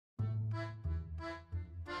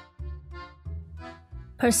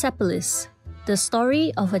Persepolis, The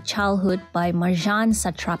Story of a Childhood by Marjane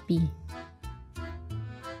Satrapi.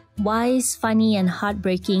 Wise, funny and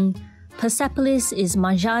heartbreaking, Persepolis is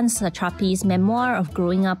Marjane Satrapi's memoir of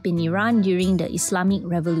growing up in Iran during the Islamic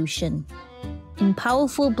Revolution. In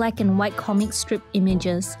powerful black and white comic strip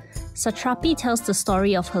images, Satrapi tells the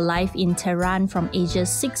story of her life in Tehran from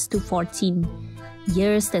ages 6 to 14,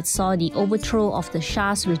 years that saw the overthrow of the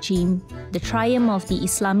Shah's regime, the triumph of the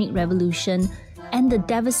Islamic Revolution, and the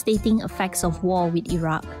devastating effects of war with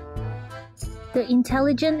Iraq. The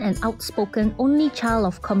intelligent and outspoken only child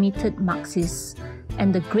of committed Marxists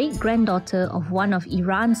and the great-granddaughter of one of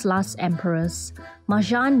Iran's last emperors,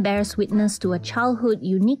 Marjane bears witness to a childhood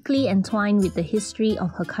uniquely entwined with the history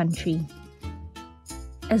of her country.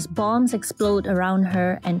 As bombs explode around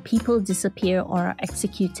her and people disappear or are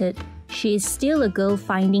executed, she is still a girl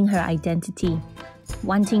finding her identity,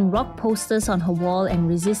 wanting rock posters on her wall and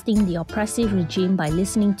resisting the oppressive regime by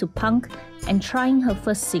listening to punk and trying her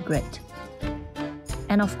first cigarette.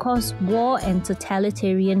 And of course, war and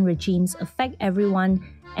totalitarian regimes affect everyone,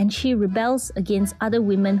 and she rebels against other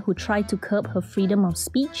women who try to curb her freedom of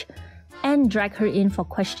speech and drag her in for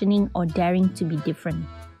questioning or daring to be different.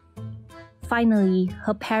 Finally,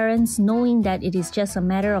 her parents, knowing that it is just a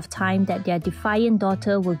matter of time that their defiant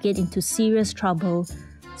daughter will get into serious trouble,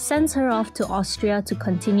 sends her off to Austria to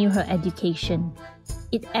continue her education.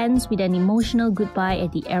 It ends with an emotional goodbye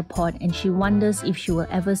at the airport, and she wonders if she will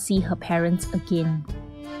ever see her parents again.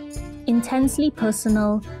 Intensely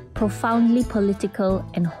personal, profoundly political,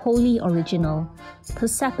 and wholly original,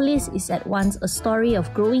 Persepolis is at once a story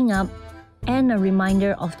of growing up and a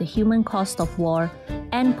reminder of the human cost of war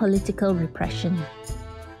and political repression.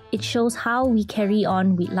 It shows how we carry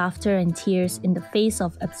on with laughter and tears in the face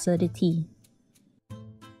of absurdity.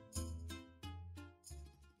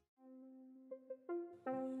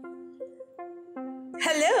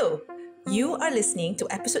 Hello! You are listening to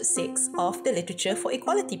episode 6 of the Literature for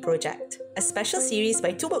Equality Project, a special series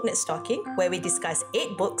by Two Book Nerds Talking where we discuss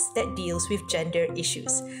 8 books that deals with gender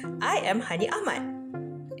issues. I am Hani Ahmad.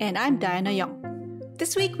 And I'm Diana Young.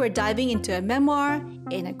 This week we're diving into a memoir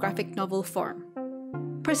in a graphic novel form.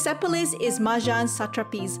 Persepolis is Marjane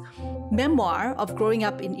Satrapi's memoir of growing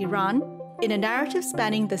up in Iran in a narrative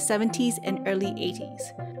spanning the 70s and early 80s.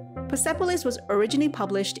 Persepolis was originally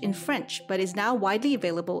published in French, but is now widely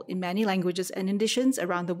available in many languages and editions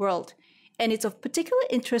around the world. And it's of particular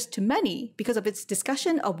interest to many because of its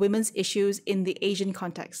discussion of women's issues in the Asian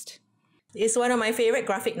context. It's one of my favorite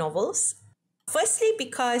graphic novels. Firstly,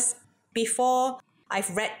 because before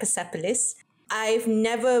I've read Persepolis, I've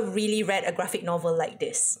never really read a graphic novel like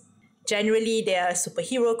this. Generally, they are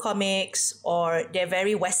superhero comics or they're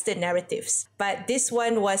very Western narratives. But this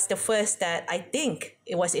one was the first that I think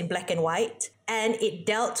it was in black and white. And it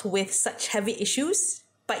dealt with such heavy issues,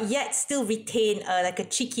 but yet still retained like a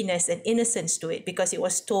cheekiness and innocence to it because it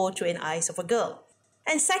was told through the eyes of a girl.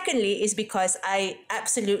 And secondly is because I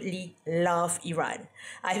absolutely love Iran.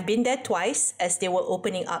 I've been there twice as they were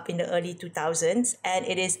opening up in the early 2000s, and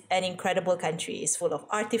it is an incredible country. It's full of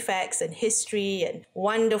artifacts and history and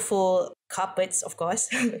wonderful carpets, of course,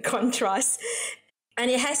 contrast. And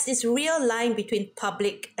it has this real line between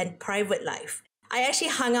public and private life. I actually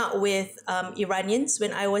hung out with Iranians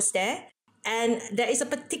when I was there, and there is a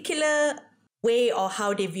particular way or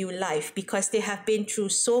how they view life because they have been through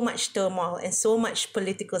so much turmoil and so much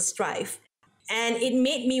political strife. And it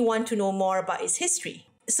made me want to know more about its history.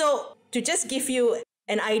 So to just give you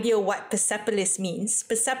an idea what Persepolis means,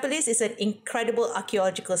 Persepolis is an incredible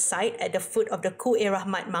archaeological site at the foot of the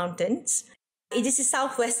Ku'e-Rahmat Mountains. It is in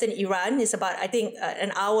southwestern Iran. It's about, I think,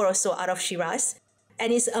 an hour or so out of Shiraz.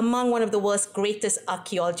 And it's among one of the world's greatest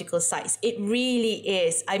archaeological sites. It really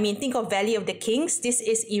is. I mean, think of Valley of the Kings. This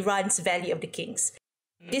is Iran's Valley of the Kings.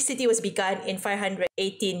 This city was begun in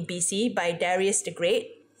 518 BC by Darius the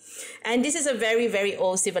Great. And this is a very, very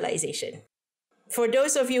old civilization. For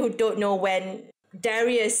those of you who don't know, when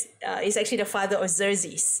Darius is actually the father of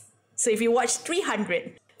Xerxes. So if you watch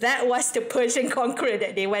 300, that was the Persian conqueror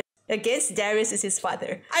that they went against. Darius is his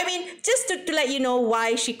father. I mean, just to let you know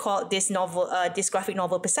why she called this novel, this graphic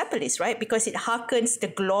novel Persepolis, right? Because it harkens the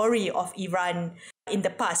glory of Iran in the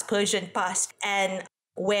past, Persian past, and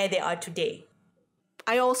where they are today.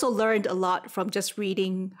 I also learned a lot from just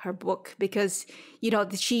reading her book because, you know,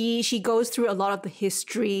 she goes through a lot of the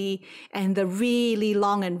history and the really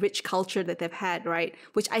long and rich culture that they've had, right?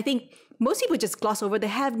 Which I think most people just gloss over. They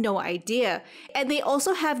have no idea. And they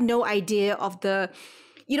also have no idea of the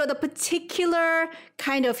the particular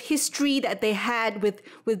kind of history that they had with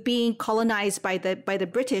being colonized by the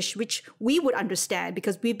British, which we would understand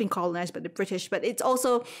because we've been colonized by the British, but it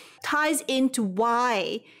also ties into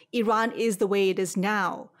why Iran is the way it is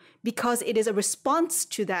now, because it is a response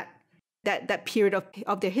to that period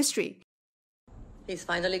of their history. He's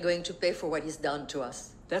finally going to pay for what he's done to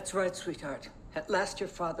us. That's right, sweetheart. At last your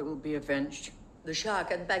father will be avenged. The Shah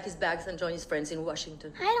can pack his bags and join his friends in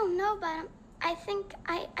Washington. I don't know, but I think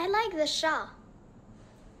I like the Shah.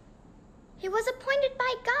 He was appointed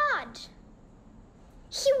by God.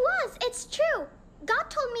 He was, it's true. God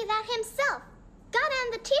told me that himself. God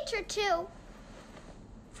and the teacher, too.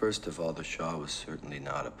 First of all, the Shah was certainly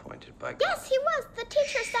not appointed by God. Yes, he was. The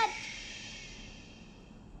teacher said...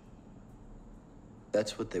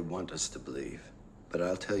 That's what they want us to believe. But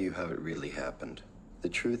I'll tell you how it really happened. The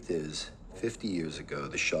truth is, 50 years ago,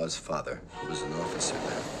 the Shah's father, who was an officer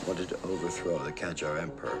then, wanted to overthrow the Qajar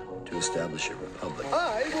emperor to establish a republic.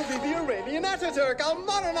 I will be the Iranian Ataturk. I'll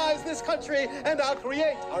modernize this country and I'll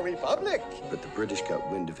create a republic. But the British got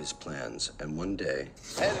wind of his plans, and one day...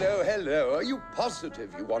 Hello. Are you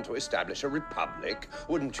positive you want to establish a republic?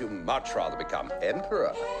 Wouldn't you much rather become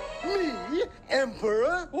emperor? Me?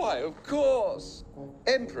 Emperor? Why, of course.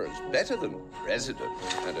 Emperor's better than president,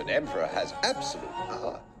 and an emperor has absolute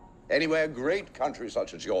power. Anyway, a great country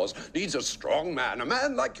such as yours needs a strong man, a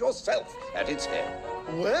man like yourself, at its head.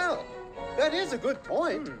 Well, that is a good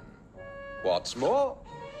point. What's more,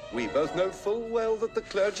 we both know full well that the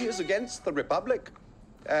clergy is against the Republic.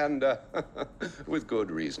 And with good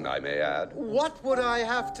reason, I may add. What would I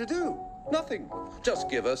have to do? Nothing. Just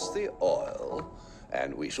give us the oil,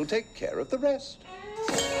 and we shall take care of the rest.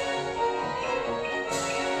 From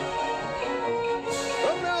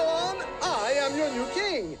now on, I am your new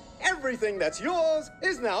king. Everything that's yours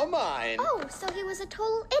is now mine. Oh, so he was a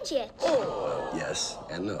total idiot. Oh. Yes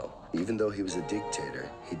and no. Even though he was a dictator,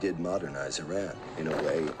 he did modernize Iran. In a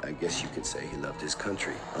way, I guess you could say he loved his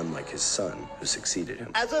country, unlike his son, who succeeded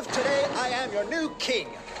him. As of today, I am your new king.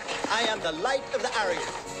 I am the light of the Aryans.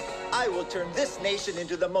 I will turn this nation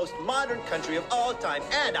into the most modern country of all time,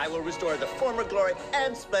 and I will restore the former glory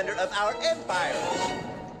and splendor of our empire.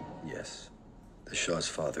 Yes, the Shah's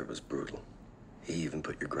father was brutal. He even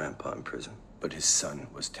put your grandpa in prison. But his son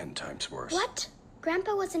was 10 times worse. What?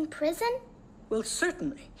 Grandpa was in prison? Well,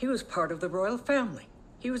 certainly. He was part of the royal family.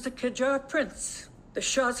 He was a Qajar prince. The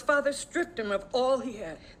Shah's father stripped him of all he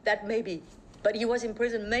had. That may be, but he was in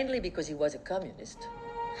prison mainly because he was a communist.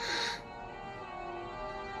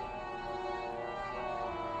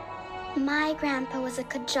 My grandpa was a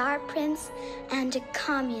Qajar prince and a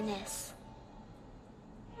communist.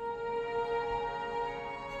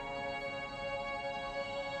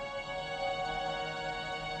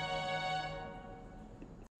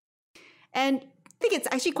 And I think it's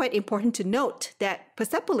actually quite important to note that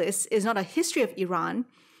Persepolis is not a history of Iran,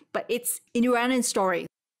 but it's an Iranian story.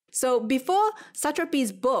 So before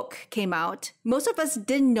Satrapi's book came out, most of us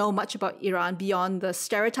didn't know much about Iran beyond the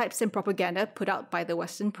stereotypes and propaganda put out by the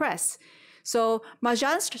Western press. So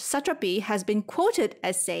Marjane Satrapi has been quoted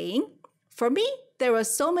as saying, "For me, there were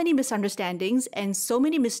so many misunderstandings and so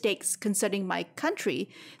many mistakes concerning my country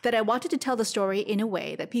that I wanted to tell the story in a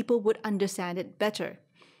way that people would understand it better."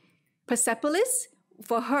 Persepolis,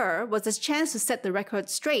 for her, was a chance to set the record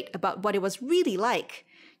straight about what it was really like,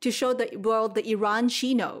 to show the world the Iran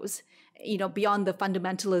she knows, beyond the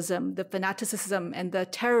fundamentalism, the fanaticism, and the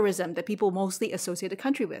terrorism that people mostly associate the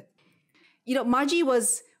country with. Margie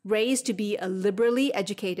was raised to be a liberally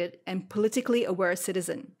educated and politically aware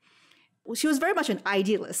citizen. She was very much an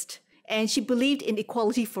idealist, and she believed in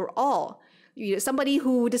equality for all. Somebody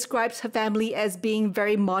who describes her family as being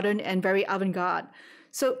very modern and very avant-garde.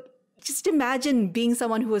 So just imagine being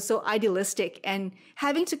someone who was so idealistic and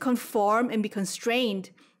having to conform and be constrained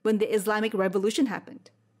when the Islamic Revolution happened.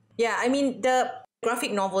 Yeah, I mean, the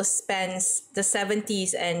graphic novel spans the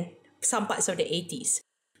 70s and some parts of the 80s.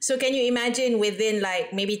 So can you imagine within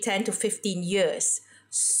maybe 10 to 15 years,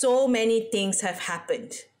 so many things have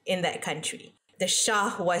happened in that country. The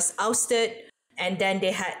Shah was ousted, and then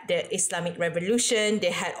they had the Islamic Revolution. They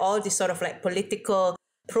had all this sort of political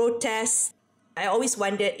protests. I always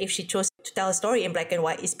wondered if she chose to tell a story in black and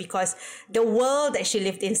white is because the world that she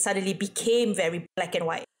lived in suddenly became very black and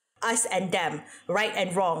white. Us and them, right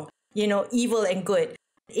and wrong, evil and good.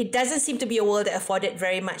 It doesn't seem to be a world that afforded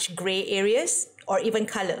very much gray areas or even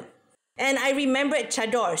color. And I remembered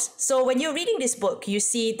chadors. So when you're reading this book, you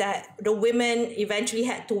see that the women eventually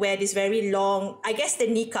had to wear this very long, I guess the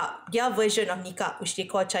niqab, their version of niqab, which they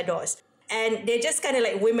call chadors. And they're just kind of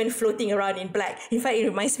like women floating around in black. In fact, it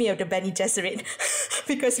reminds me of the Bene Gesserit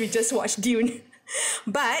because we just watched Dune.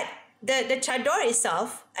 But the chador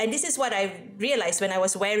itself, and this is what I realized when I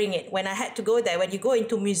was wearing it, when I had to go there, when you go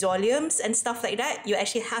into mausoleums and stuff like that, you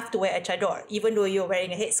actually have to wear a chador, even though you're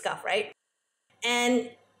wearing a headscarf, right? And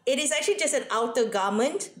it is actually just an outer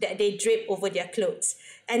garment that they drape over their clothes.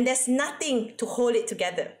 And there's nothing to hold it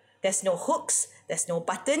together. There's no hooks, there's no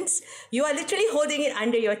buttons. You are literally holding it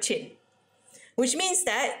under your chin, which means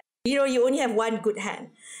that, you only have one good hand.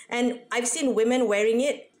 And I've seen women wearing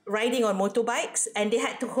it, riding on motorbikes, and they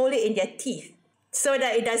had to hold it in their teeth so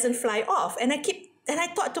that it doesn't fly off. And I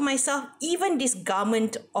thought to myself, even this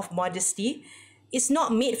garment of modesty is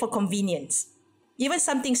not made for convenience. Even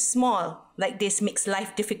something small like this makes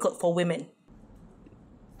life difficult for women.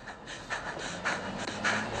 Woman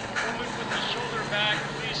with the shoulder bag,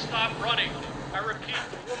 please stop running. I repeat,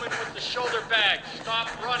 the woman with the shoulder bag,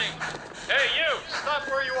 stop running. Hey, you, stop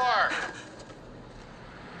where you are.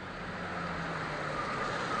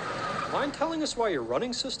 Mind telling us why you're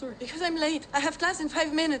running, sister? Because I'm late. I have class in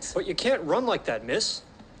 5 minutes. But you can't run like that, miss.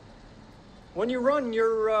 When you run,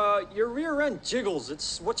 your rear end jiggles.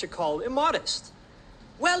 It's what you call immodest.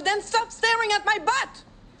 Well, then stop staring at my butt!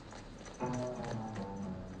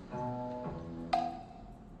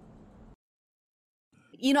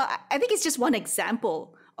 I think it's just one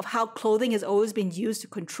example of how clothing has always been used to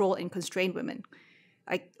control and constrain women.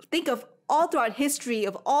 I think of all throughout history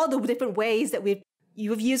of all the different ways that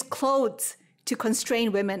you've used clothes to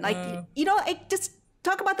constrain women. I just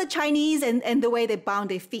talk about the Chinese and the way they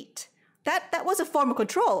bound their feet. That was a form of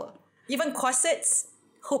control. Even corsets,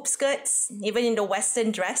 hoop skirts, even in the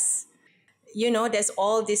Western dress. There's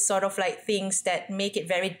all these sort of things that make it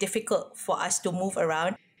very difficult for us to move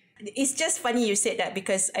around. It's just funny you said that,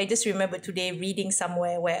 because I just remember today reading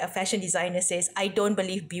somewhere where a fashion designer says, I don't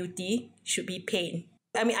believe beauty should be pain.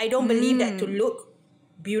 I mean, I don't believe that to look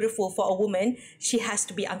beautiful for a woman, she has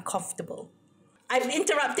to be uncomfortable. I've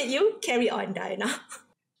interrupted you. Carry on, Diana.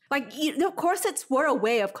 Corsets were a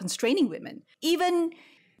way of constraining women. Even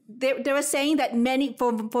they were saying that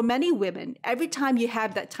for many women, every time you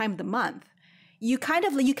have that time of the month, you can't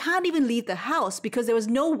even leave the house because there was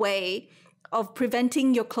no way of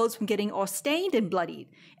preventing your clothes from getting all stained and bloodied.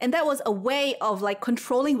 And that was a way of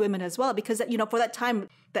controlling women as well, because for that time,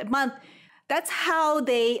 that month, that's how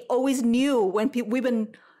they always knew when women,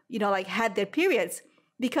 had their periods,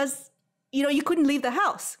 because, you couldn't leave the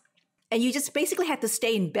house and you just basically had to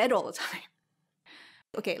stay in bed all the time.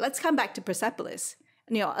 Okay, let's come back to Persepolis.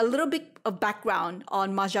 A little bit of background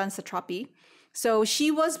on Marjane Satrapi. So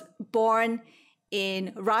she was born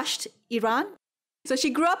in Rasht, Iran. So she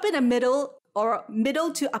grew up in a middle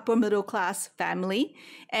to upper middle class family,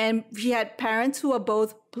 and she had parents who were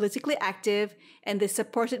both politically active, and they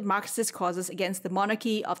supported Marxist causes against the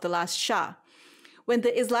monarchy of the last Shah. When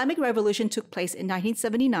the Islamic Revolution took place in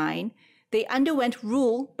 1979, they underwent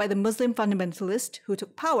rule by the Muslim fundamentalists who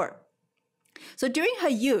took power. So during her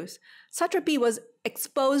youth, Satrapi was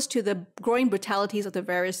exposed to the growing brutalities of the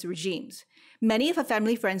various regimes. Many of her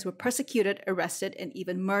family friends were persecuted, arrested, and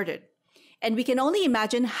even murdered. And we can only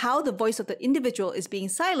imagine how the voice of the individual is being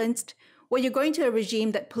silenced when you're going to a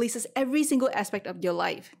regime that polices every single aspect of your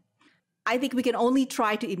life. I think we can only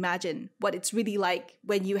try to imagine what it's really like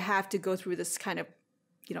when you have to go through this kind of,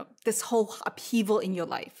 this whole upheaval in your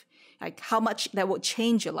life. How much that will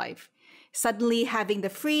change your life. Suddenly having the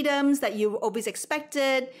freedoms that you always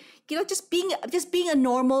expected, just being a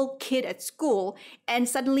normal kid at school, and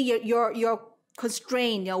suddenly you're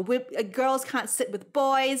constrained. Girls can't sit with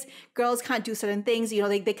boys. Girls can't do certain things.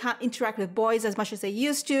 They can't interact with boys as much as they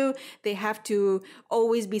used to. They have to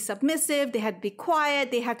always be submissive. They have to be quiet.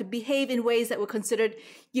 They have to behave in ways that were considered,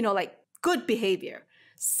 good behavior.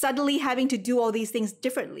 Suddenly having to do all these things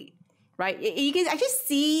differently, right? You can actually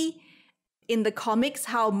see in the comics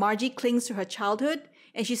how Margie clings to her childhood,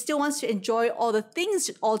 and she still wants to enjoy all the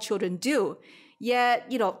things all children do.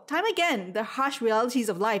 Yet, time again, the harsh realities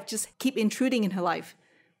of life just keep intruding in her life.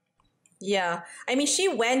 Yeah. I mean, she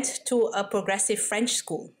went to a progressive French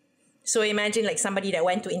school. So imagine somebody that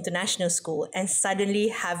went to international school and suddenly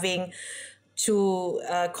having to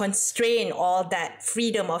constrain all that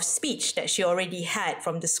freedom of speech that she already had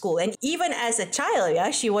from the school. And even as a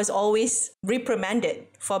child, she was always reprimanded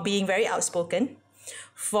for being very outspoken,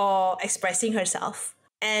 for expressing herself.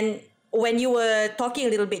 And when you were talking a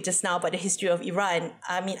little bit just now about the history of Iran,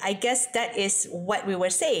 I mean, I guess that is what we were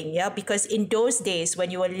saying, because in those days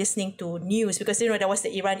when you were listening to news, because, there was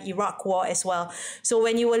the Iran-Iraq war as well. So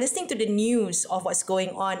when you were listening to the news of what's going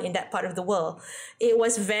on in that part of the world, it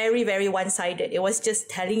was very, very one-sided. It was just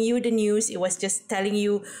telling you the news. It was just telling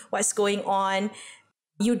you what's going on.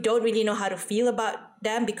 You don't really know how to feel about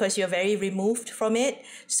them because you're very removed from it.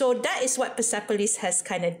 So that is what Persepolis has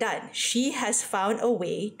kind of done. She has found a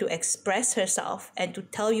way to express herself and to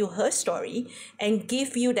tell you her story and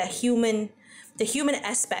give you the human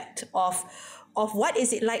aspect of what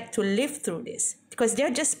is it like to live through this. Because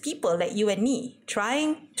they're just people like you and me,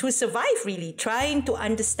 trying to survive, really, trying to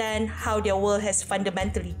understand how their world has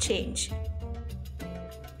fundamentally changed.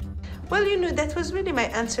 Well, that was really my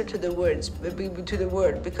answer to the word,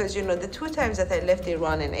 because, the two times that I left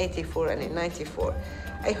Iran in 84 and in 94,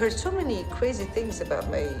 I heard so many crazy things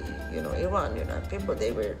about my, Iran, people,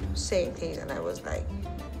 they were saying things, and I was like,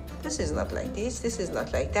 this is not like this is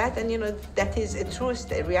not like that. And, that is a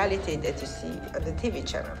truth, a reality that you see on the TV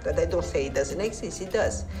channel, that I don't say it doesn't exist, it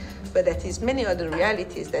does. But that is many other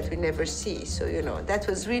realities that we never see. So, that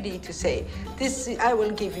was really to say, this, I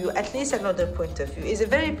will give you at least another point of view. It's a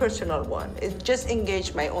very personal one. It just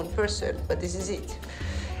engaged my own person, but this is it.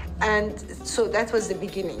 And so that was the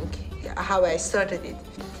beginning, how I started it.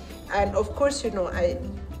 And of course, I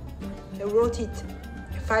wrote it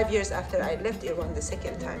 5 years after I left Iran the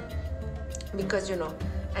second time, because,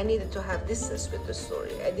 I needed to have distance with the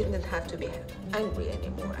story. I didn't have to be angry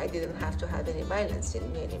anymore. I didn't have to have any violence in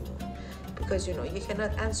me anymore. Because, you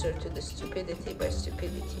cannot answer to the stupidity by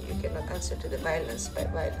stupidity. You cannot answer to the violence by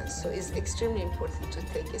violence. So it's extremely important to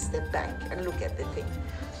take a step back and look at the thing.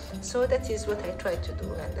 So that is what I tried to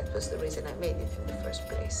do, and that was the reason I made it in the first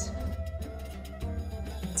place.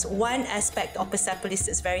 One aspect of Persepolis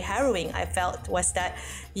that's very harrowing, I felt, was that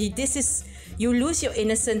you lose your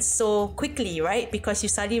innocence so quickly, right? Because you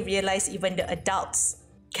suddenly realize even the adults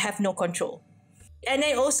have no control. And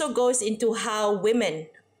it also goes into how women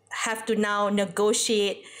have to now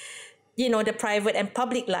negotiate, the private and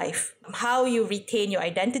public life, how you retain your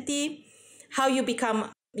identity, how you become,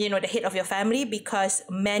 the head of your family, because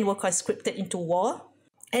men were conscripted into war,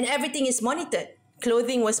 and everything is monitored.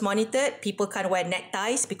 Clothing was monitored. People can't wear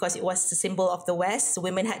neckties because it was the symbol of the West.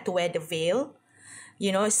 Women had to wear the veil.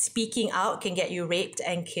 Speaking out can get you raped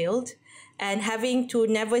and killed. And having to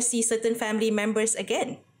never see certain family members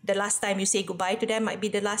again. The last time you say goodbye to them might be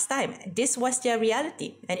the last time. This was their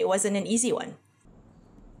reality, and it wasn't an easy one.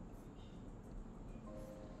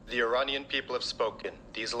 The Iranian people have spoken.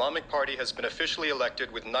 The Islamic Party has been officially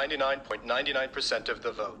elected with 99.99% of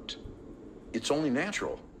the vote. It's only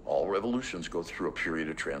natural. All revolutions go through a period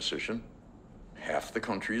of transition. Half the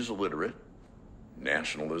country is illiterate.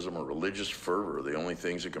 Nationalism or religious fervor are the only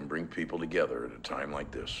things that can bring people together at a time like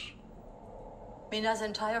this. Mina's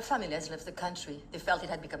entire family has left the country. They felt it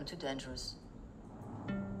had become too dangerous.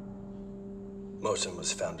 Mohsen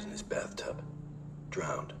was found in his bathtub,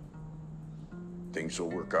 drowned. Things will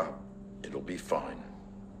work out. It'll be fine.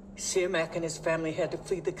 Siamak and his family had to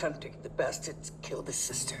flee the country. The bastards killed his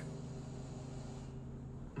sister.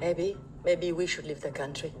 Maybe we should leave the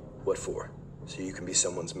country. What for? So you can be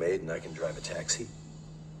someone's maid and I can drive a taxi?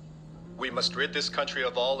 We must rid this country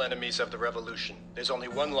of all enemies of the revolution. There's only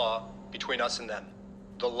one law between us and them.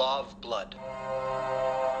 The law of blood.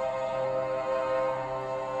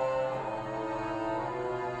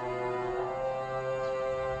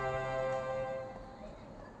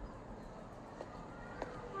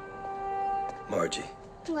 Margie.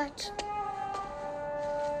 What?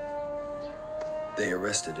 They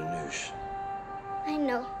arrested Anush. I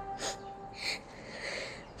know.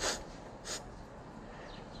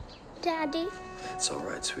 Daddy? It's all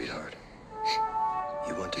right, sweetheart.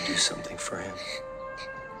 You want to do something for him?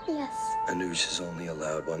 Yes. Anush is only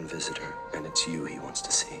allowed one visitor, and it's you he wants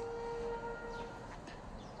to see.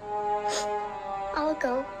 I'll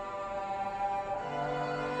go.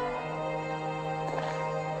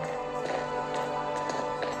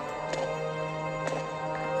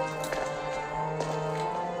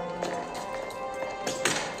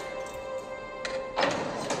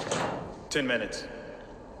 Ten minutes.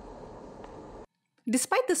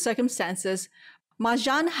 Despite the circumstances,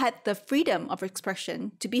 Marjane had the freedom of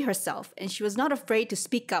expression to be herself, and she was not afraid to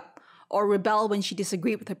speak up or rebel when she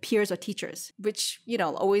disagreed with her peers or teachers, which,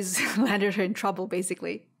 always landed her in trouble,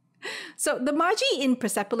 basically. So the Margie in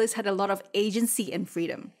Persepolis had a lot of agency and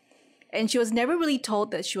freedom. And she was never really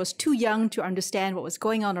told that she was too young to understand what was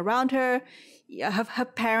going on around her. Her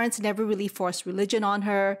parents never really forced religion on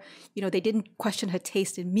her. They didn't question her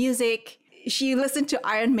taste in music. She listened to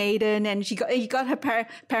Iron Maiden, and she got her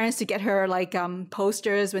parents to get her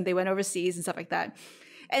posters when they went overseas and stuff like that.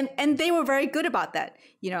 And they were very good about that.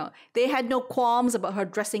 They had no qualms about her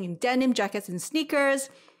dressing in denim jackets and sneakers.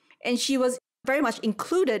 And she was very much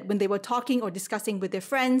included when they were talking or discussing with their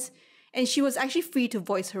friends. And she was actually free to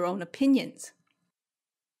voice her own opinions.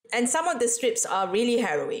 And some of the strips are really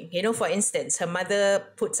harrowing. You know, for instance, her mother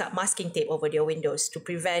puts up masking tape over their windows to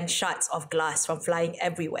prevent shards of glass from flying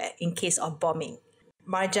everywhere in case of bombing.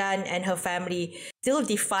 Marjane and her family still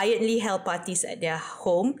defiantly held parties at their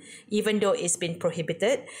home, even though it's been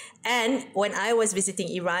prohibited. And when I was visiting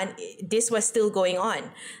Iran, this was still going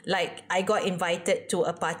on. Like, I got invited to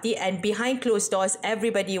a party, and behind closed doors,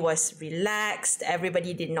 everybody was relaxed.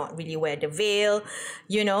 Everybody did not really wear the veil,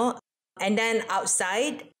 you know. And then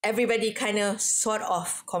outside, everybody kind of sort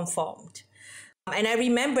of conformed. And I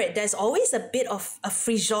remember there's always a bit of a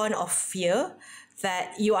frisson of fear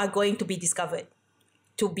that you are going to be discovered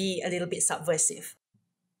to be a little bit subversive.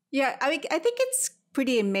 Yeah, I mean, I think it's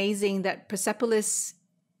pretty amazing that Persepolis,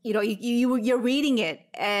 you know, you're reading it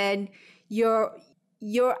and you're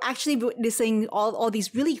actually witnessing all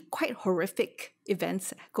these really quite horrific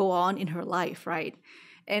events go on in her life, right?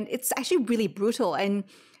 And it's actually really brutal. And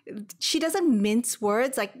she doesn't mince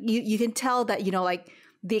words. Like you can tell that, you know, like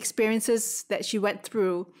the experiences that she went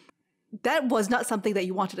through, that was not something that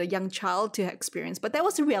you wanted a young child to experience, but that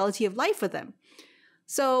was the reality of life for them.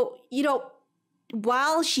 So, you know,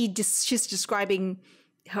 while she's describing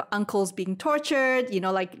her uncles being tortured, you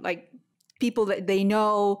know, like people that they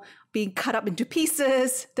know being cut up into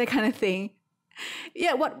pieces, that kind of thing.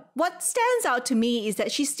 Yeah, what stands out to me is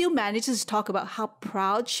that she still manages to talk about how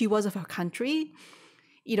proud she was of her country,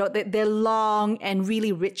 you know, their long and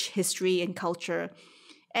really rich history and culture,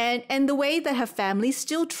 and the way that her family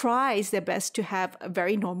still tries their best to have a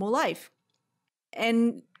very normal life.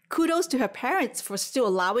 And kudos to her parents for still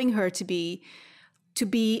allowing her to be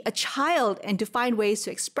a child and to find ways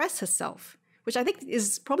to express herself, which I think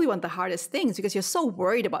is probably one of the hardest things because you're so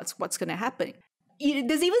worried about what's going to happen.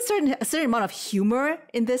 There's even a certain amount of humor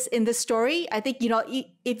in this story. I think, you know,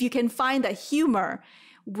 if you can find that humor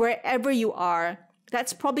wherever you are,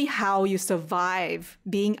 that's probably how you survive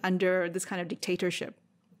being under this kind of dictatorship.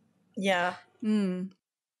 Yeah.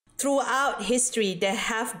 Throughout history, there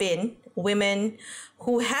have been women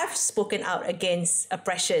who have spoken out against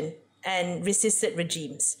oppression and resisted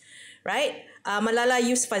regimes, right? Malala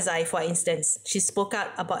Yousafzai, for instance, she spoke out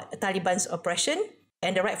about Taliban's oppression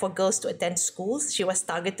and the right for girls to attend schools. She was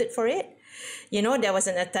targeted for it. You know, there was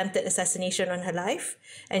an attempted assassination on her life,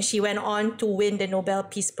 and she went on to win the Nobel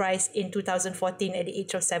Peace Prize in 2014 at the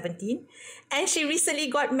age of 17. And she recently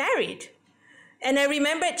got married. And I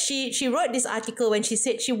remembered she wrote this article when she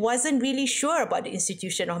said she wasn't really sure about the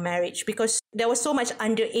institution of marriage because there was so much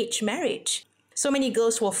underage marriage. So many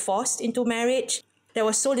girls were forced into marriage. There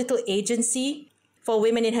was so little agency for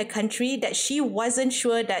women in her country that she wasn't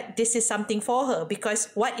sure that this is something for her because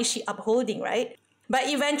what is she upholding, right? But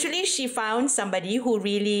eventually she found somebody who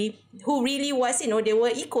really was, you know, they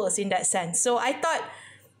were equals in that sense. So I thought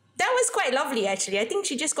that was quite lovely, actually. I think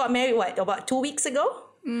she just got married, about 2 weeks ago?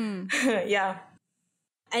 Yeah.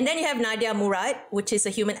 And then you have Nadia Murad, which is a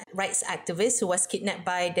human rights activist who was kidnapped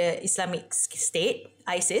by the Islamic State,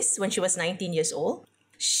 ISIS, when she was 19 years old.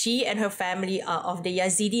 She and her family are of the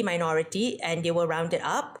Yazidi minority and they were rounded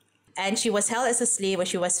up. And she was held as a slave where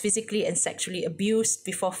she was physically and sexually abused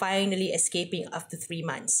before finally escaping after 3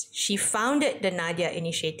 months. She founded the Nadia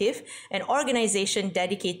Initiative, an organization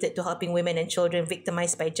dedicated to helping women and children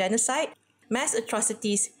victimized by genocide, mass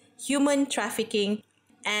atrocities, human trafficking,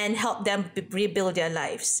 and help them rebuild their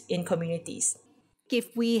lives in communities.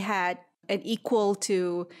 If we had an equal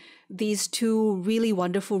to these two really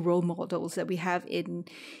wonderful role models that we have in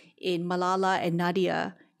Malala and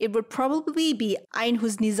Nadia, it would probably be Ain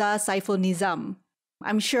Husniza Saiful Nizam.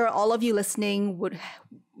 I'm sure all of you listening would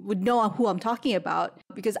know who I'm talking about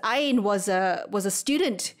because Ain was a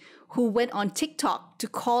student who went on TikTok to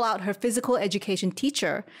call out her physical education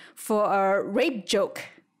teacher for a rape joke,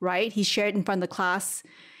 right? He shared in front of the class.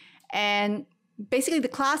 And basically the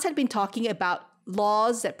class had been talking about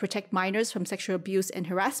laws that protect minors from sexual abuse and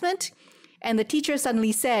harassment. And the teacher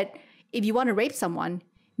suddenly said, if you want to rape someone,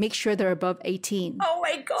 make sure they're above 18. Oh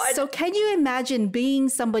my God. So can you imagine being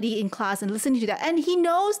somebody in class and listening to that? And he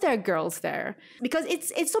knows there are girls there because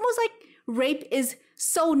it's almost like rape is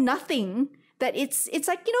so nothing that it's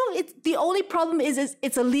like, you know, it's the only problem is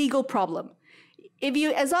it's a legal problem.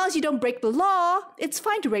 As long as you don't break the law, it's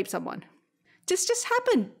fine to rape someone. Just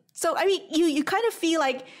happen. So, I mean, you kind of feel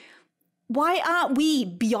like, why aren't we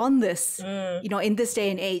beyond this, you know, in this day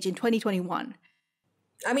and age, in 2021?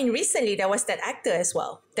 I mean, recently there was that actor as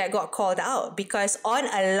well that got called out because on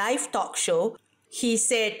a live talk show, he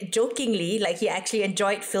said jokingly, like he actually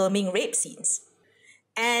enjoyed filming rape scenes.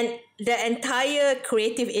 And the entire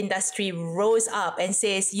creative industry rose up and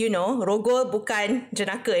says, you know, rogol bukan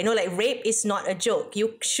jenaka. You know, like rape is not a joke.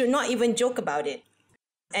 You should not even joke about it.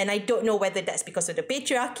 And I don't know whether that's because of the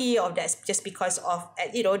patriarchy or that's just because of,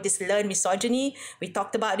 this learned misogyny. We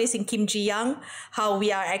talked about this in Kim Ji-young, how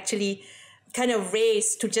we are actually kind of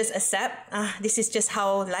raised to just accept, this is just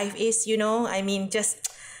how life is, I mean, just,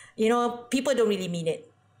 people don't really mean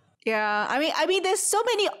it. Yeah, I mean, there's so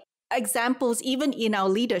many examples even in our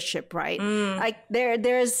leadership, right? Like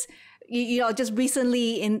there's just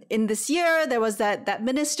recently in this year there was that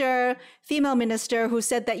female minister who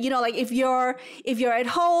said that like if you're at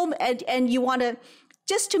home and you want to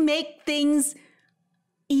just to make things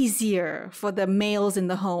easier for the males in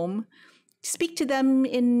the home, speak to them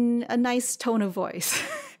in a nice tone of voice.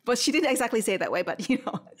 But she didn't exactly say it that way, but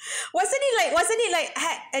wasn't it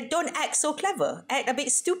like don't act so clever, act a bit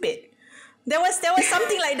stupid? There was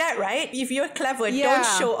something like that, right? If you're clever, don't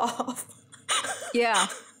show off. Yeah.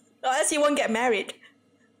 Or else you won't get married.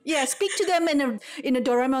 Yeah, speak to them in a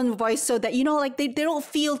Doraemon voice so that, like they don't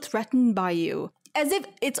feel threatened by you. As if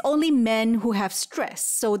it's only men who have stress.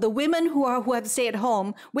 So the women who have to stay at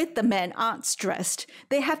home with the men aren't stressed.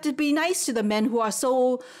 They have to be nice to the men who are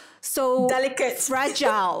so delicate,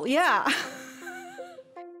 fragile. Yeah.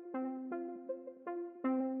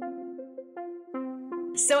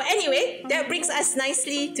 So anyway, that brings us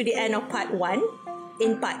nicely to the end of part 1.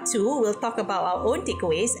 In part 2, we'll talk about our own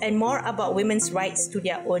takeaways and more about women's rights to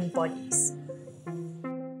their own bodies.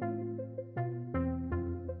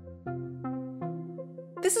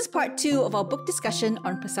 This is part 2 of our book discussion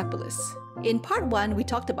on Persepolis. In part 1, we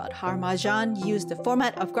talked about how Marjane used the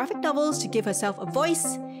format of graphic novels to give herself a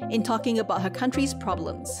voice in talking about her country's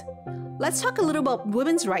problems. Let's talk a little about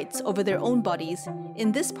women's rights over their own bodies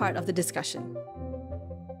in this part of the discussion.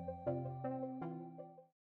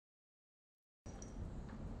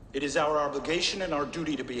 It is our obligation and our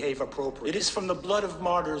duty to behave appropriately. It is from the blood of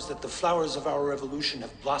martyrs that the flowers of our revolution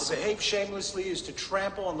have blossomed. To behave shamelessly is to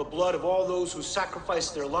trample on the blood of all those who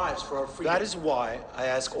sacrificed their lives for our freedom. That is why I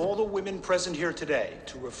ask all the women present here today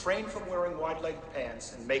to refrain from wearing wide-legged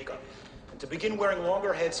pants and makeup, and to begin wearing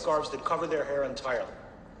longer headscarves that cover their hair entirely.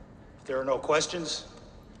 If there are no questions,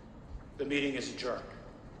 the meeting is adjourned.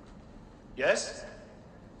 Yes?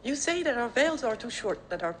 You say that our veils are too short,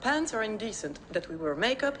 that our pants are indecent, that we wear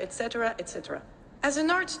makeup, etc., etc. As an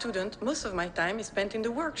art student, most of my time is spent in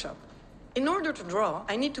the workshop. In order to draw,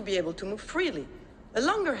 I need to be able to move freely. A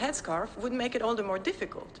longer headscarf would make it all the more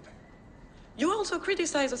difficult. You also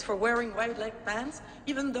criticize us for wearing wide-leg pants,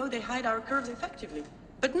 even though they hide our curves effectively.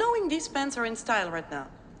 But knowing these pants are in style right now,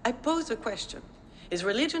 I pose a question. Is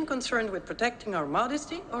religion concerned with protecting our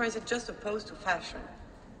modesty, or is it just opposed to fashion?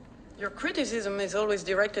 Your criticism is always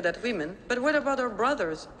directed at women, but what about our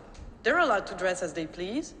brothers? They're allowed to dress as they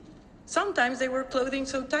please. Sometimes they wear clothing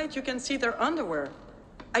so tight you can see their underwear.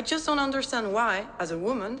 I just don't understand why, as a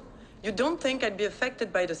woman, you don't think I'd be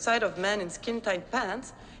affected by the sight of men in skin-tight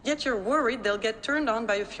pants, yet you're worried they'll get turned on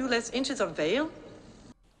by a few less inches of veil?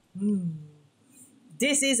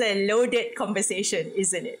 This is a loaded conversation,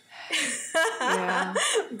 isn't it? Yeah.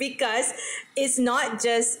 Because it's not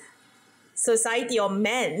just society or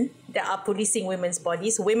men that are policing women's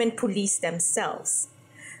bodies, women police themselves.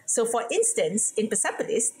 So for instance, in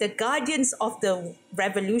Persepolis, the guardians of the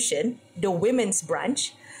revolution, the women's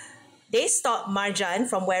branch, they stopped Marjane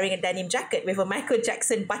from wearing a denim jacket with a Michael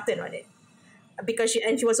Jackson button on it. Because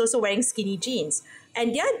she was also wearing skinny jeans.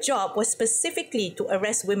 And their job was specifically to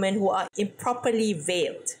arrest women who are improperly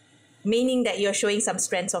veiled, meaning that you're showing some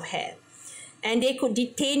strands of hair. And they could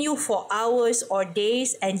detain you for hours or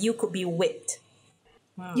days and you could be whipped.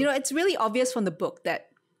 It's really obvious from the book that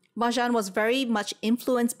Marjane was very much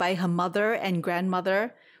influenced by her mother and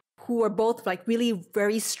grandmother, who were both like really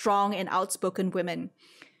very strong and outspoken women.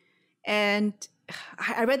 And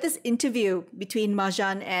I read this interview between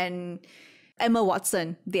Marjane and Emma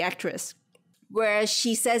Watson, the actress, where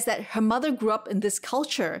she says that her mother grew up in this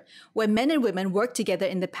culture where men and women worked together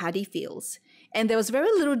in the paddy fields. And there was very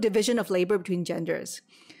little division of labor between genders.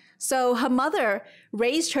 So her mother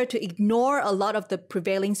raised her to ignore a lot of the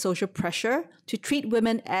prevailing social pressure to treat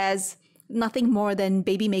women as nothing more than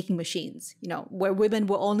baby-making machines, where women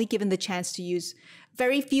were only given the chance to use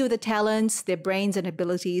very few of the talents, their brains and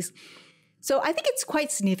abilities. So I think it's quite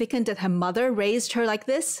significant that her mother raised her like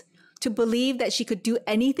this, to believe that she could do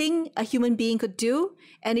anything a human being could do,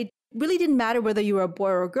 and it really didn't matter whether you were a boy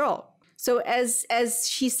or a girl. So as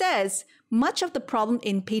she says, much of the problem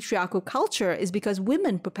in patriarchal culture is because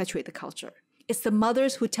women perpetuate the culture. It's the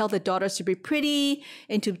mothers who tell their daughters to be pretty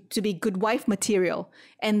and to be good wife material.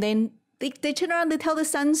 And then they turn around and they tell their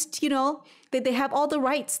sons, that they have all the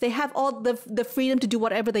rights. They have all the freedom to do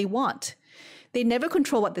whatever they want. They never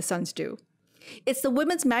control what their sons do. It's the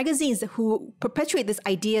women's magazines who perpetuate this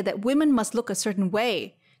idea that women must look a certain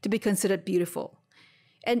way to be considered beautiful.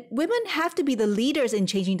 And women have to be the leaders in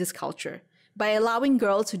changing this culture by allowing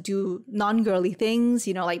girls to do non-girly things,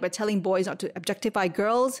 like by telling boys not to objectify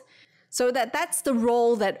girls. So that's the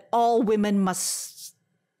role that all women must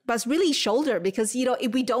really shoulder, because,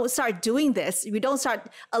 if we don't start doing this, we don't start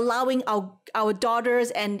allowing our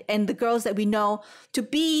daughters and the girls that we know to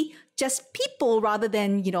be just people rather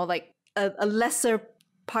than, like a lesser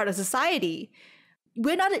part of society,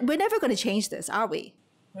 we're never going to change this, are we?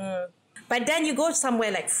 But then you go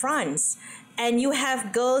somewhere like France and you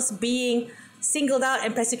have girls being singled out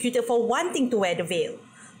and persecuted for wanting to wear the veil.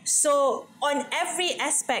 So on every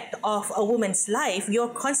aspect of a woman's life, you're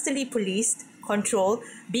constantly policed, controlled,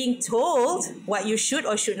 being told what you should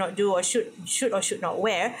or should not do, or should or should not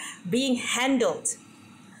wear, being handled.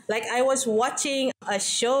 Like, I was watching a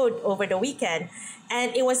show over the weekend,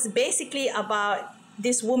 and it was basically about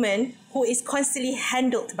this woman who is constantly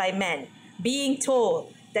handled by men, being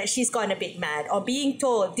told that she's gone a bit mad, or being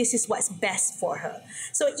told this is what's best for her.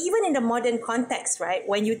 So even in the modern context, right,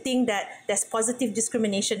 when you think that there's positive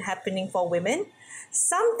discrimination happening for women,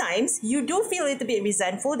 sometimes you do feel a little bit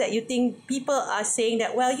resentful that you think people are saying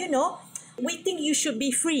that, well, we think you should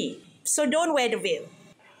be free, so don't wear the veil.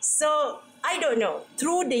 So I don't know,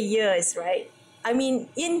 through the years, right,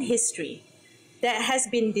 in history, there has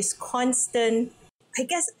been this constant,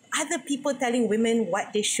 other people telling women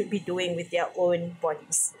what they should be doing with their own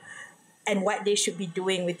bodies and what they should be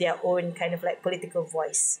doing with their own kind of like political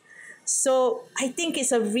voice. So I think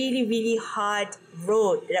it's a really, really hard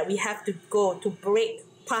road that we have to go to break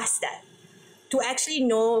past that, to actually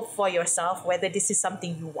know for yourself whether this is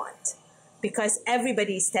something you want. Because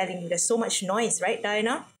everybody is telling you, there's so much noise, right,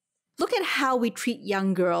 Diana? Look at how we treat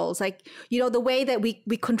young girls. The way that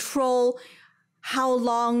we control how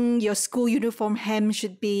long your school uniform hem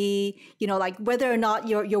should be, whether or not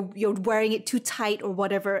you're wearing it too tight or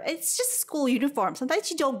whatever. It's just school uniform. Sometimes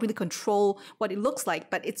you don't really control what it looks like,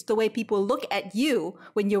 but it's the way people look at you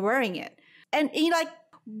when you're wearing it. And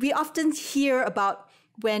we often hear about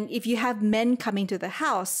if you have men coming to the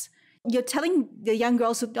house, you're telling the young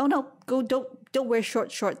girls, don't wear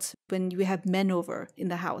short shorts when you have men over in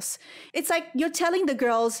the house. It's like you're telling the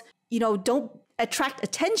girls, don't attract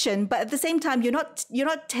attention, but at the same time, you're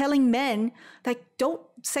not telling men, don't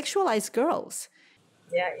sexualize girls.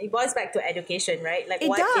 Yeah, it goes back to education, right?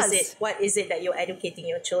 What is it that you're educating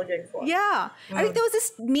your children for? Yeah. There was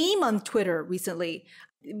this meme on Twitter recently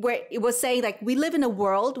where it was saying we live in a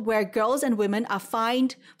world where girls and women are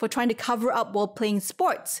fined for trying to cover up while playing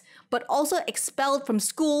sports, but also expelled from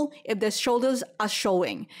school if their shoulders are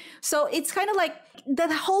showing. So it's kind of like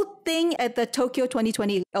the whole thing at the Tokyo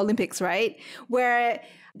 2020 Olympics, right? Where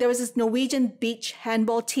there was this Norwegian beach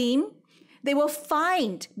handball team. They were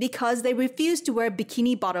fined because they refused to wear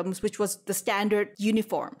bikini bottoms, which was the standard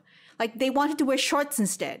uniform. They wanted to wear shorts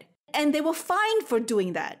instead. And they were fined for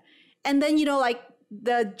doing that. And then,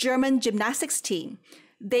 the German gymnastics team,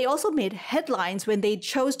 they also made headlines when they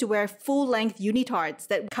chose to wear full-length unitards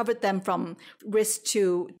that covered them from wrist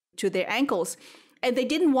to their ankles. And they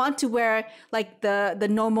didn't want to wear the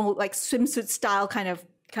normal swimsuit style kind of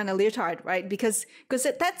leotard, right? Because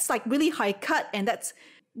that's really high cut, and that's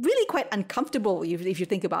really quite uncomfortable if you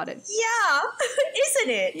think about it. Yeah, isn't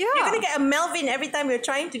it? Yeah. You're going to get a Melvin every time you're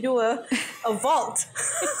trying to do a vault.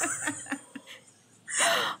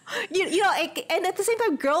 And at the same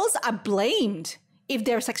time, girls are blamed if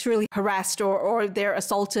they're sexually harassed or they're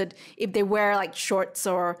assaulted if they wear shorts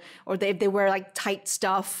or if they wear tight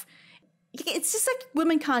stuff. It's just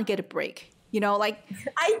women can't get a break,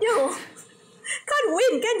 I know. Can't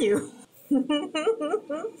win, can you?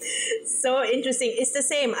 So interesting. It's the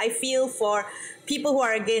same, I feel, for people who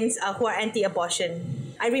are who are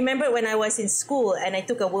anti-abortion. I remember when I was in school and I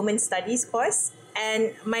took a women's studies course,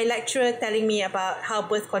 and my lecturer telling me about how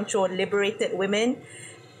birth control liberated women,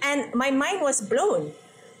 and my mind was blown,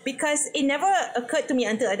 because it never occurred to me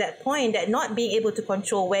until at that point that not being able to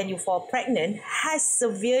control when you fall pregnant has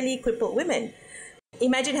severely crippled women.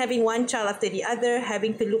 Imagine having one child after the other,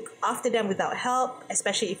 having to look after them without help,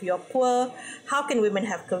 especially if you're poor. How can women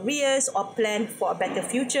have careers or plan for a better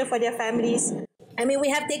future for their families? We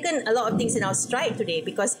have taken a lot of things in our stride today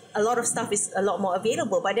because a lot of stuff is a lot more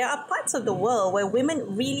available, but there are parts of the world where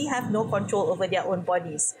women really have no control over their own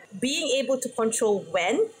bodies. Being able to control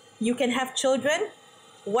when you can have children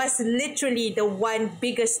was literally the one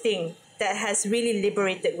biggest thing that has really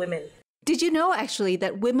liberated women. Did you know, actually,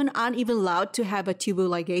 that women aren't even allowed to have a tubal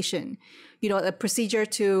ligation? A procedure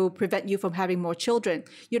to prevent you from having more children.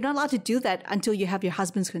 You're not allowed to do that until you have your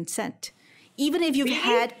husband's consent. Even if you've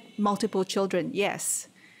had multiple children, yes.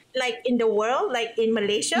 Like in the world, like in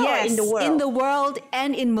Malaysia, Yes, or in the world? in the world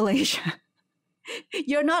and in Malaysia.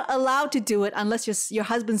 You're not allowed to do it unless your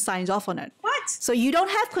husband signs off on it. What? So you don't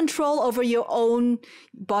have control over your own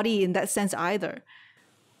body in that sense either.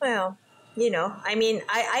 Well, I mean,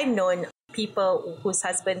 I've known people whose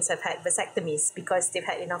husbands have had vasectomies because they've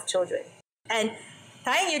had enough children. And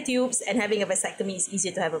tying your tubes and having a vasectomy is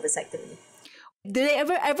easier to have a vasectomy. Do they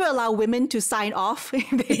ever allow women to sign off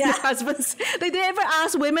their husbands? Like, they ever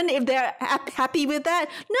ask women if they're happy with that?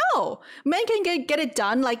 No. Men can get it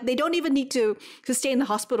done. Like, they don't even need to stay in the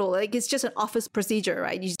hospital. Like, it's just an office procedure,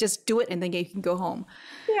 right? You just do it and then you can go home.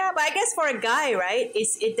 Yeah, but I guess for a guy, right,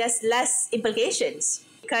 it does less implications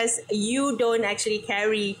because you don't actually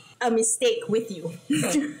carry a mistake with you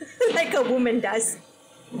like a woman does.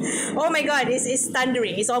 Oh my God, it's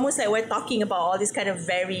thundering. It's almost like we're talking about all this kind of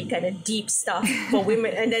very kind of deep stuff for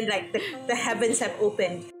women, and then like the heavens have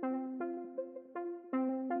opened.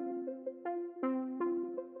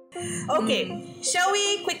 Okay, shall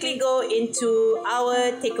we quickly go into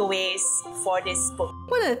our takeaways for this book?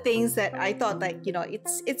 One of the things that I thought, like,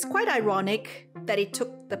 it's quite ironic that it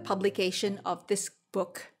took the publication of this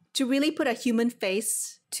book to really put a human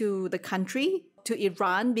face to the country, to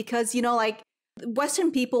Iran, because, like,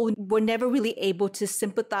 Western people were never really able to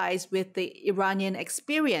sympathize with the Iranian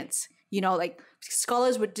experience. Like,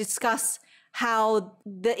 scholars would discuss how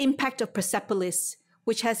the impact of Persepolis,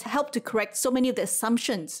 which has helped to correct so many of the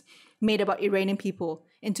assumptions made about Iranian people,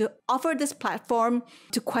 and to offer this platform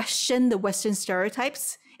to question the Western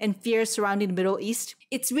stereotypes and fears surrounding the Middle East.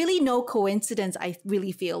 It's really no coincidence, I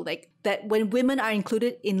really feel, like, that when women are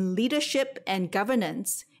included in leadership and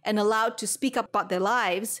governance and allowed to speak up about their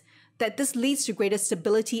lives, that this leads to greater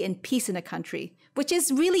stability and peace in the country, which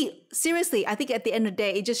is really, seriously, I think at the end of the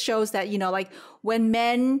day, it just shows that, like, when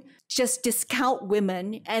men just discount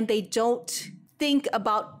women and they don't think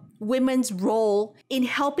about women's role in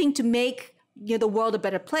helping to make, the world a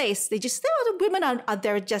better place, they just think, the women are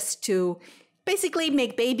there just to basically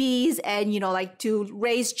make babies and, like, to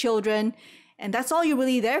raise children. And that's all you're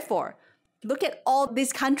really there for. Look at all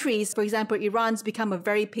these countries. For example, Iran's become a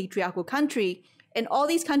very patriarchal country. And all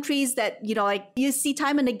these countries that, like, you see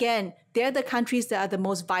time and again, they're the countries that are the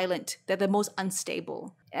most violent, they're the most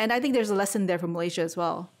unstable. And I think there's a lesson there for Malaysia as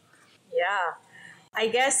well. Yeah. I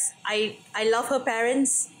guess I love her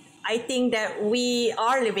parents. I think that we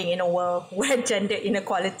are living in a world where gender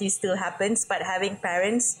inequality still happens, but having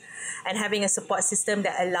parents and having a support system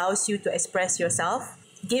that allows you to express yourself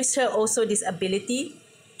gives her also this ability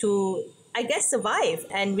to, I guess, survive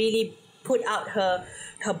and really put out her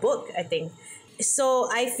book, I think. So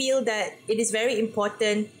I feel that it is very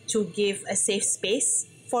important to give a safe space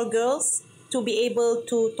for girls to be able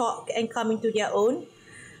to talk and come into their own,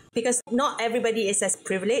 because not everybody is as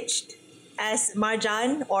privileged as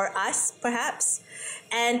Marjane or us, perhaps.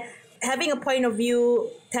 And having a point of view,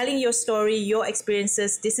 telling your story, your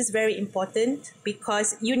experiences, this is very important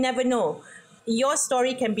because you never know. Your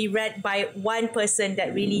story can be read by one person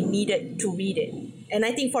that really needed to read it. And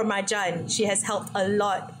I think for Marjane, she has helped a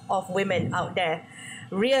lot of women out there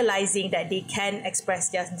realizing that they can express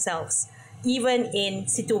themselves, even in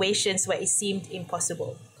situations where it seemed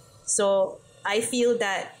impossible. So I feel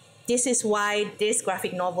that this is why this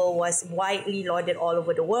graphic novel was widely lauded all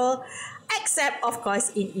over the world, except, of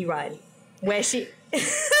course, in Iran, where she...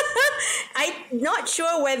 I'm not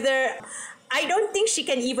sure whether... I don't think she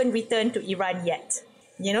can even return to Iran yet.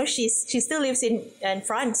 She still lives in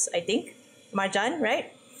France, I think. Marjane,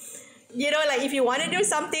 right? Like, if you want to do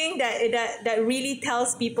something that really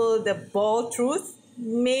tells people the bald truth,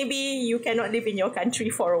 maybe you cannot live in your country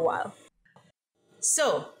for a while.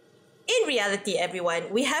 So, in reality,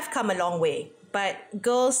 everyone, we have come a long way, but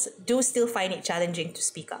girls do still find it challenging to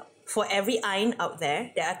speak up. For every Ain out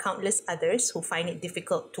there are countless others who find it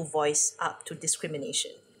difficult to voice up to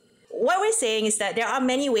discrimination. What we're saying is that there are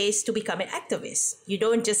many ways to become an activist. You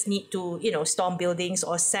don't just need to, storm buildings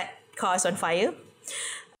or set cars on fire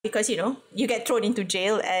because, you get thrown into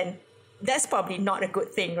jail, and that's probably not a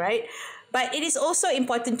good thing, right? But it is also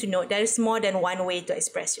important to note there is more than one way to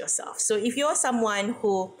express yourself. So if you're someone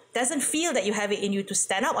who doesn't feel that you have it in you to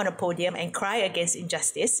stand up on a podium and cry against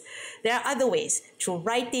injustice, there are other ways, through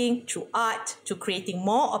writing, through art, to creating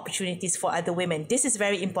more opportunities for other women. This is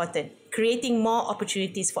very important. Creating more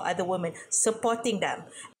opportunities for other women, supporting them,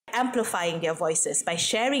 amplifying their voices by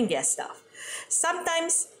sharing their stuff.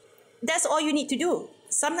 Sometimes that's all you need to do.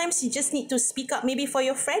 Sometimes you just need to speak up maybe for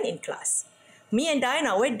your friend in class. Me and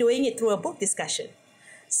Diana, we're doing it through a book discussion.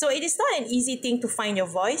 So it is not an easy thing to find your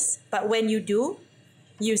voice, but when you do,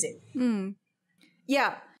 use it.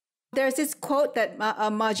 Yeah. There's this quote that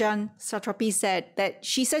Marjane Satrapi said, that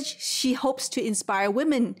she said she hopes to inspire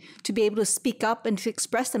women to be able to speak up and to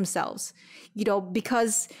express themselves,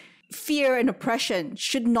 because fear and oppression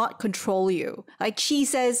should not control you. Like she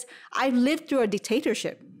says, I lived through a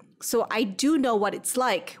dictatorship, so I do know what it's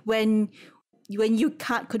like when you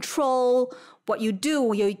can't control what you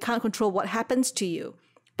do, you can't control what happens to you,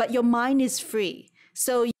 but your mind is free.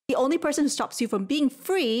 So the only person who stops you from being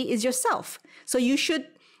free is yourself. So you should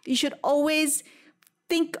always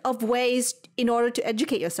think of ways in order to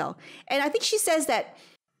educate yourself. And I think she says that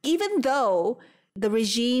even though the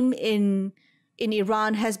regime in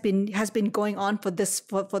Iran has been going on for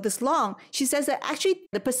this long, she says that actually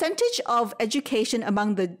the percentage of education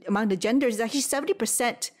among the genders is actually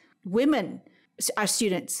 70% women are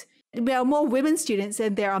students. There are more women students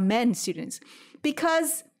than there are men students,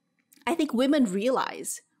 because I think women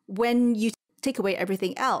realize when you take away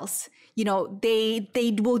everything else,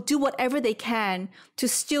 they will do whatever they can to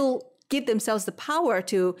still give themselves the power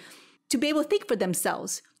to be able to think for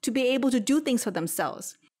themselves, to be able to do things for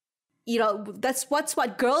themselves. That's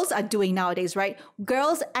what girls are doing nowadays, right?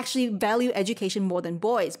 Girls actually value education more than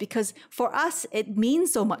boys, because for us, it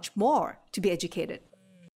means so much more to be educated.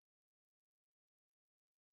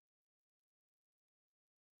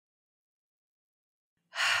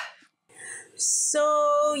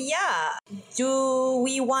 So yeah, do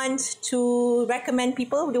we want to recommend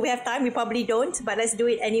people? Do we have time? We probably don't, but let's do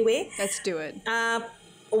it anyway. Let's do it.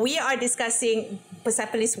 We are discussing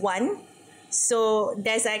Persepolis 1. So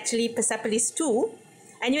there's actually Persepolis 2.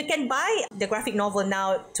 And you can buy the graphic novel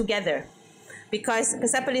now together, because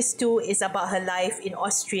Persepolis 2 is about her life in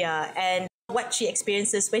Austria and what she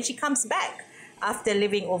experiences when she comes back after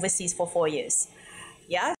living overseas for 4 years.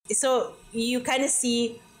 Yeah. So you kind of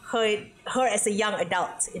see her as a young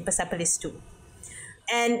adult in Persepolis 2.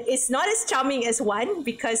 And it's not as charming as 1,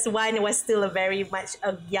 because 1 was still a very much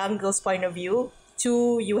a young girl's point of view.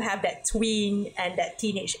 2, you have that tween and that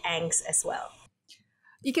teenage angst as well.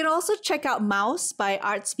 You can also check out Maus by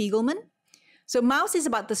Art Spiegelman. So Maus is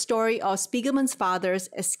about the story of Spiegelman's father's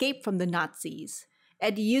escape from the Nazis.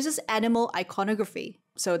 And it uses animal iconography.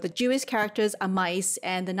 So the Jewish characters are mice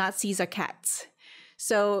and the Nazis are cats.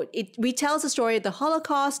 So it retells the story of the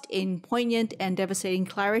Holocaust in poignant and devastating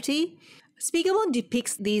clarity. Spiegelman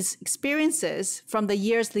depicts these experiences from the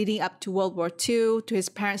years leading up to World War II, to his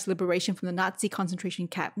parents' liberation from the Nazi concentration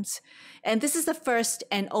camps. And this is the first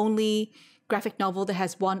and only graphic novel that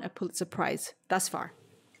has won a Pulitzer Prize thus far.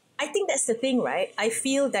 I think that's the thing, right? I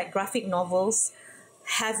feel that graphic novels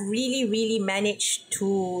have really, really managed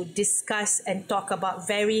to discuss and talk about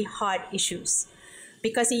very hard issues,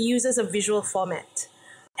 because it uses a visual format.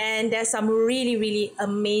 And there's some really, really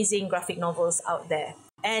amazing graphic novels out there.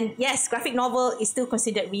 And yes, graphic novel is still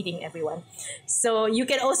considered reading, everyone. So you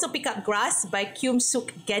can also pick up Grass by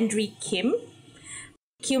Kyum-suk Gendry Kim.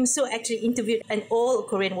 Kyum-suk actually interviewed an old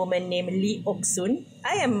Korean woman named Lee Ok-sun.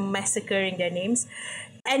 I am massacring their names.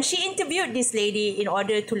 And she interviewed this lady in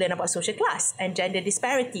order to learn about social class and gender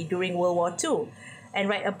disparity during World War II and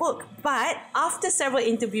write a book. But after several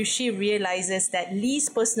interviews, she realizes that Lee's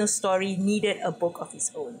personal story needed a book of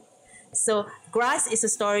its own. So Grass is a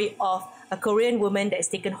story of a Korean woman that is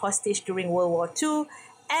taken hostage during World War II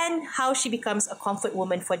and how she becomes a comfort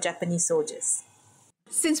woman for Japanese soldiers.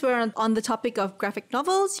 Since we're on the topic of graphic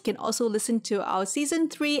novels, you can also listen to our Season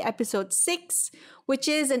 3, Episode 6, which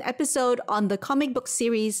is an episode on the comic book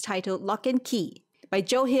series titled Lock and Key by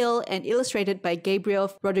Joe Hill and illustrated by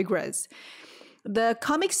Gabriel Rodriguez. The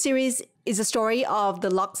comic series is a story of the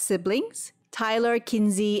Locke siblings, Tyler,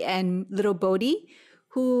 Kinsey, and little Bodhi,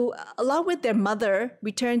 who, along with their mother,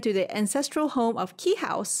 return to their ancestral home of Key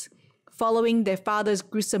House following their father's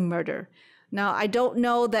gruesome murder. Now, I don't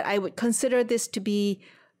know that I would consider this to be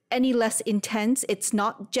any less intense. It's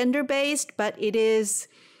not gender-based, but it is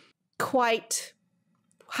quite,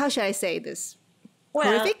 how should I say this?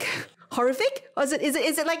 Well, horrific? Or is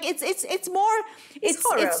it like it's more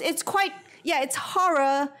it's quite, yeah, it's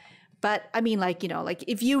horror, but I mean, like, like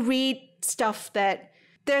if you read stuff that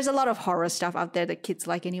there's a lot of horror stuff out there that kids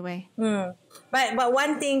like anyway. But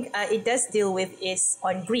one thing it does deal with is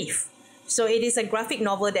on grief. So it is a graphic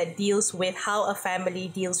novel that deals with how a family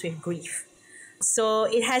deals with grief. So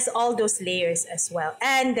it has all those layers as well.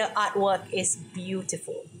 And the artwork is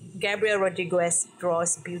beautiful. Gabriel Rodriguez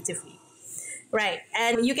draws beautifully. Right.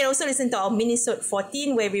 And you can also listen to our Minisode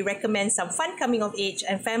 14, where we recommend some fun coming of age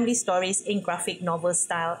and family stories in graphic novel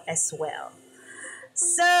style as well.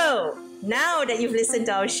 So now that you've listened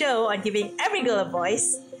to our show on giving every girl a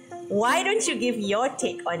voice, why don't you give your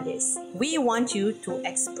take on this? We want you to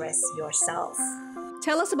express yourself.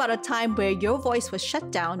 Tell us about a time where your voice was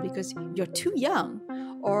shut down because you're too young,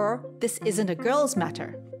 or this isn't a girl's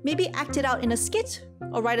matter. Maybe act it out in a skit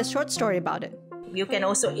or write a short story about it. You can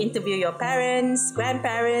also interview your parents,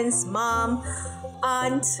 grandparents, mom,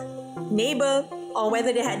 aunt, neighbor, or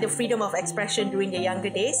whether they had the freedom of expression during their younger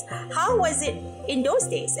days. How was it in those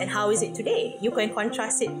days and how is it today? You can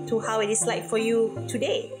contrast it to how it is like for you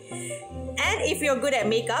today. And if you're good at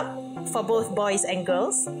makeup, for both boys and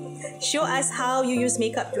girls, show us how you use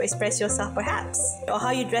makeup to express yourself perhaps, or how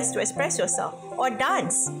you dress to express yourself, or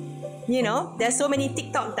dance. You know, there's so many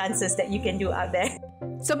TikTok dances that you can do out there.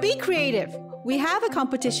 So be creative. We have a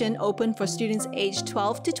competition open for students aged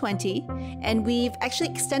 12 to 20, and we've actually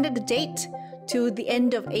extended the date to the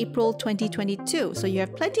end of April 2022. So you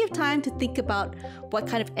have plenty of time to think about what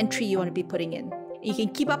kind of entry you want to be putting in. You can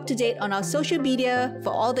keep up to date on our social media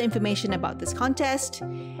for all the information about this contest.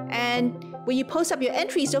 And when you post up your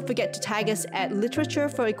entries, don't forget to tag us at Literature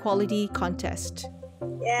for Equality Contest.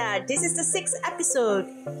 Yeah, this is the 6th episode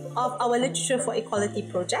of our Literature for Equality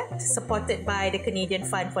project, supported by the Canadian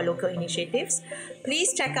Fund for Local Initiatives.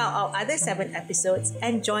 Please check out our other 7 episodes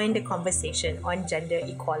and join the conversation on gender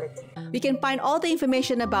equality. You can find all the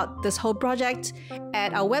information about this whole project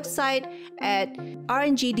at our website at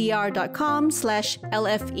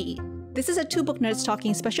rngdr.com/LFE. This is a Two Book Nerds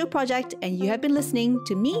Talking special project, and you have been listening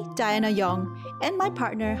to me, Diana Yong, and my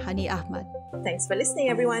partner, Hani Ahmad. Thanks for listening,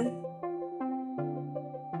 everyone.